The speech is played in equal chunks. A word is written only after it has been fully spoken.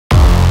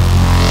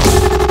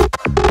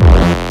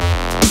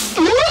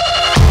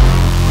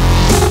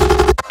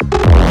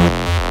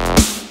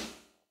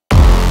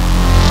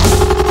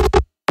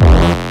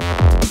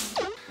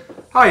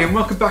Hi and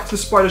welcome back to the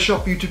Spider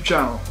Shop YouTube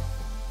channel.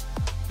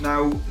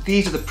 Now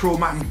these are the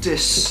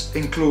ProMantis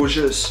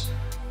enclosures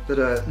that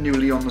are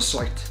newly on the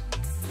site.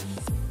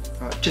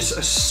 Just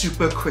a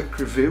super quick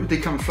review. They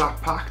come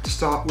flat packed to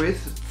start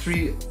with.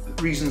 3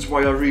 reasons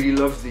why I really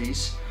love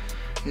these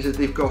is that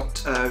they've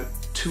got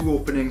 2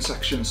 opening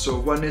sections. So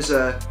one is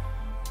a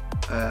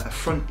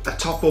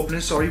top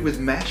opening, with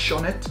mesh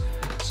on it.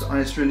 And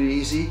it's really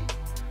easy.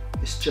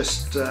 It's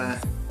just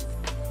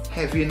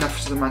heavy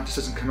enough so the mantis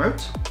doesn't come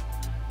out.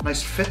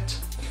 Nice fit.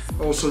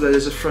 Also there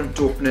is a front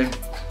opening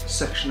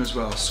section as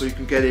well, so you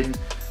can get in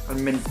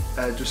and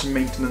do some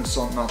maintenance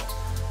on that.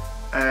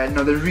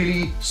 Now they're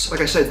really,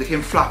 like I said, they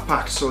came flat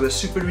packed, so they're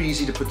super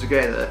easy to put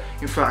together.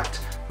 In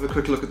fact, have a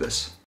quick look at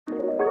this. Come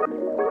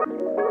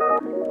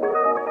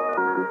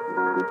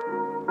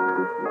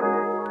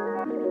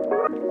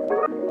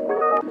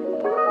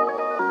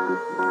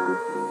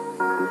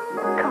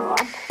on.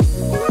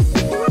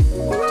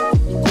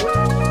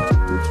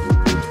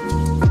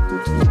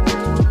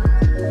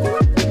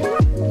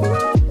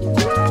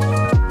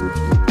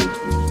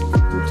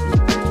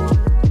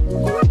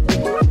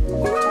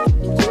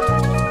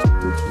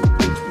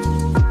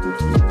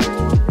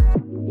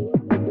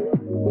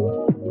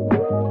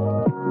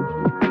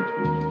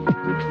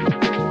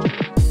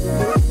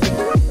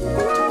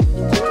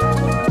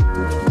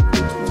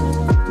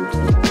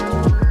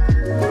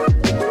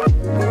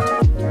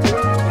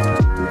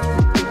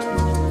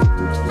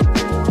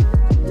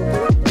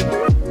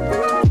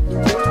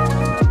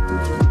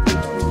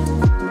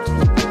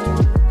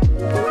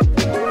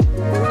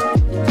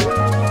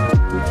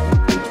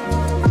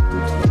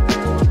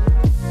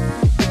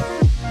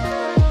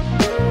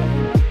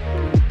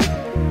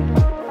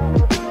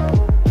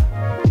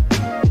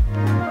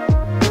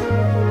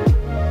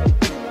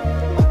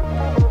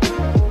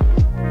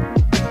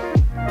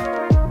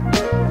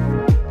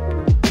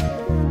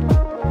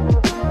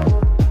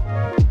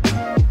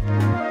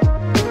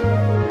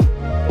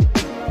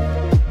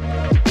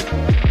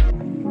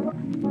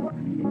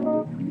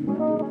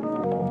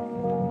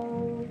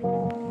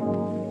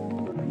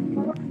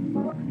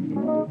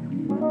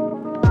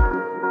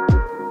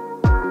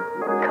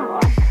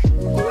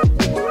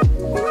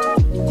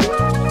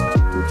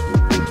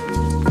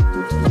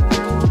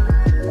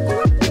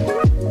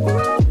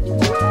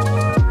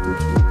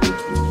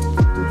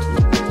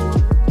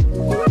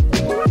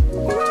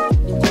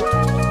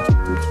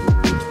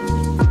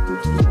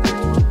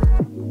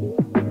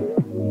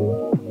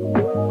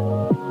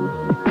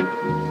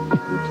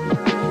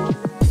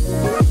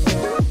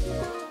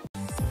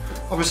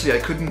 Obviously I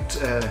couldn't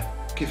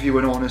give you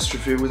an honest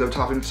review without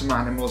having some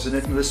animals in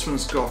it, and this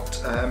one's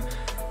got,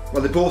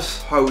 well, they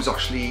both house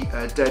actually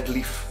dead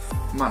leaf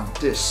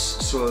mantis.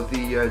 So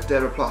the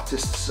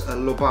Deraplatis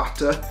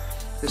lobata,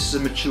 this is a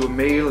mature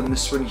male and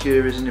this one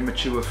here is an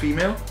immature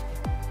female.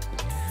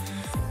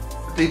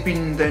 They've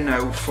been there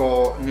now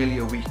for nearly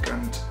a week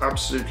and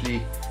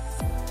absolutely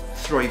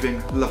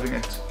thriving, loving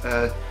it.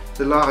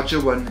 The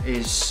larger one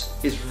is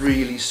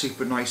really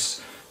super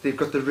nice. They've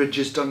got the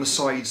ridges down the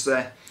sides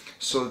there,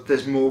 so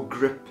there's more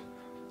grip,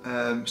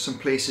 some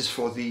places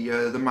for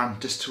the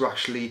mantis to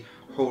actually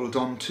hold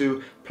on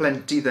to.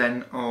 Plenty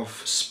then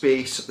of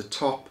space at the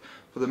top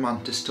for the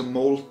mantis to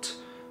molt.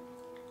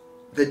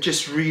 They're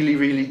just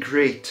really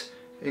great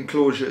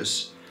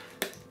enclosures.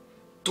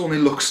 Don't they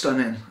look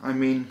stunning? I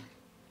mean,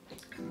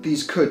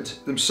 these could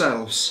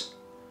themselves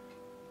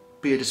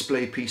be a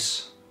display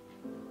piece.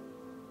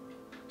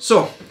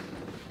 So,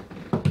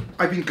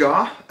 I've been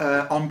Gar,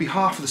 on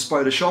behalf of the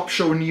Spider Shop,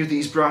 showing you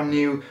these brand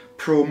new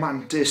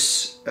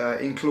ProMantis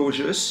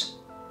enclosures.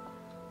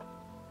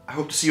 I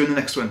hope to see you in the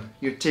next one.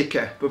 You take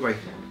care. Bye bye.